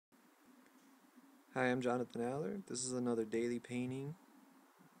Hi, I'm Jonathan Aller. This is another daily painting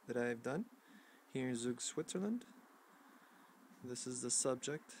that I've done here in Zug, Switzerland. This is the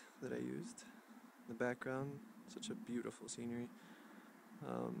subject that I used. The background, such a beautiful scenery.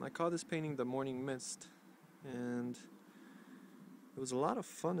 I call this painting the Morning Mist, and it was a lot of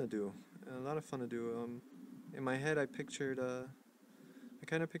fun to do. In my head, I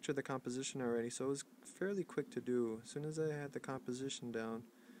kind of pictured the composition already, so it was fairly quick to do. As soon as I had the composition down,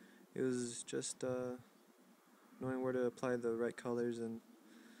 it was just knowing where to apply the right colors and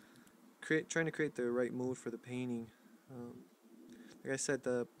trying to create the right mood for the painting. Um, like I said,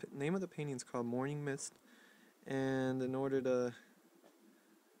 the name of the painting is called Morning Mist, and in order to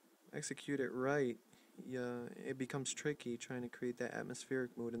execute it right, yeah, it becomes tricky trying to create that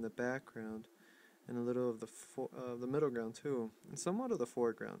atmospheric mood in the background and a little of the middle ground too, and somewhat of the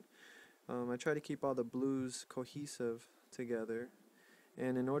foreground. I try to keep all the blues cohesive together,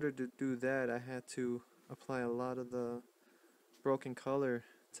 and in order to do that, I had to apply a lot of the broken color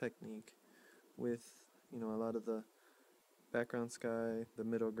technique with a lot of the background sky, the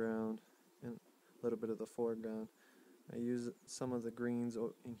middle ground, and a little bit of the foreground. I use some of the greens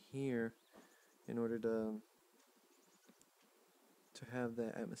in here in order to have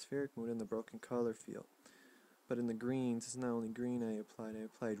that atmospheric mood and the broken color feel. But in the greens, it's not only green I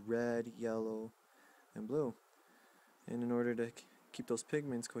applied red, yellow, and blue. And in order to keep those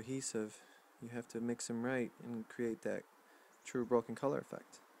pigments cohesive, you have to mix them right and create that true broken color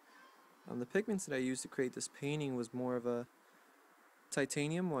effect. The pigments that I used to create this painting was more of a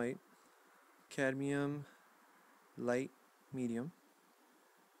titanium white, cadmium light medium,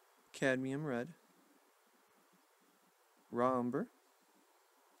 cadmium red, raw umber,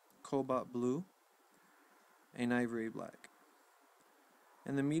 cobalt blue, and ivory black.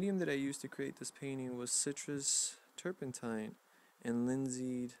 And the medium that I used to create this painting was citrus turpentine and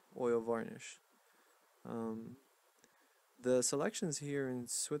linseed oil varnish. Um, the selections here in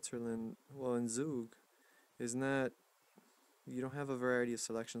Switzerland, well, in Zug, is not, you don't have a variety of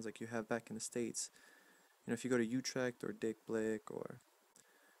selections like you have back in the States. If you go to Utrecht or Dick Blick or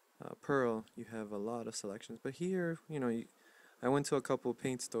Pearl, you have a lot of selections. But here, I went to a couple of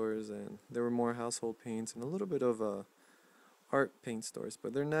paint stores and there were more household paints and a little bit of art paint stores,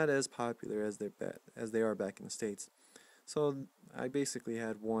 but they're not as popular as they are back in the States. So I basically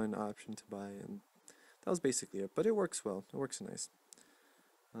had one option to buy, and that was basically it. But it works well. It works nice.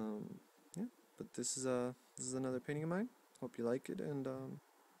 Yeah. But this is another painting of mine. Hope you like it, and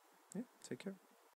yeah, take care.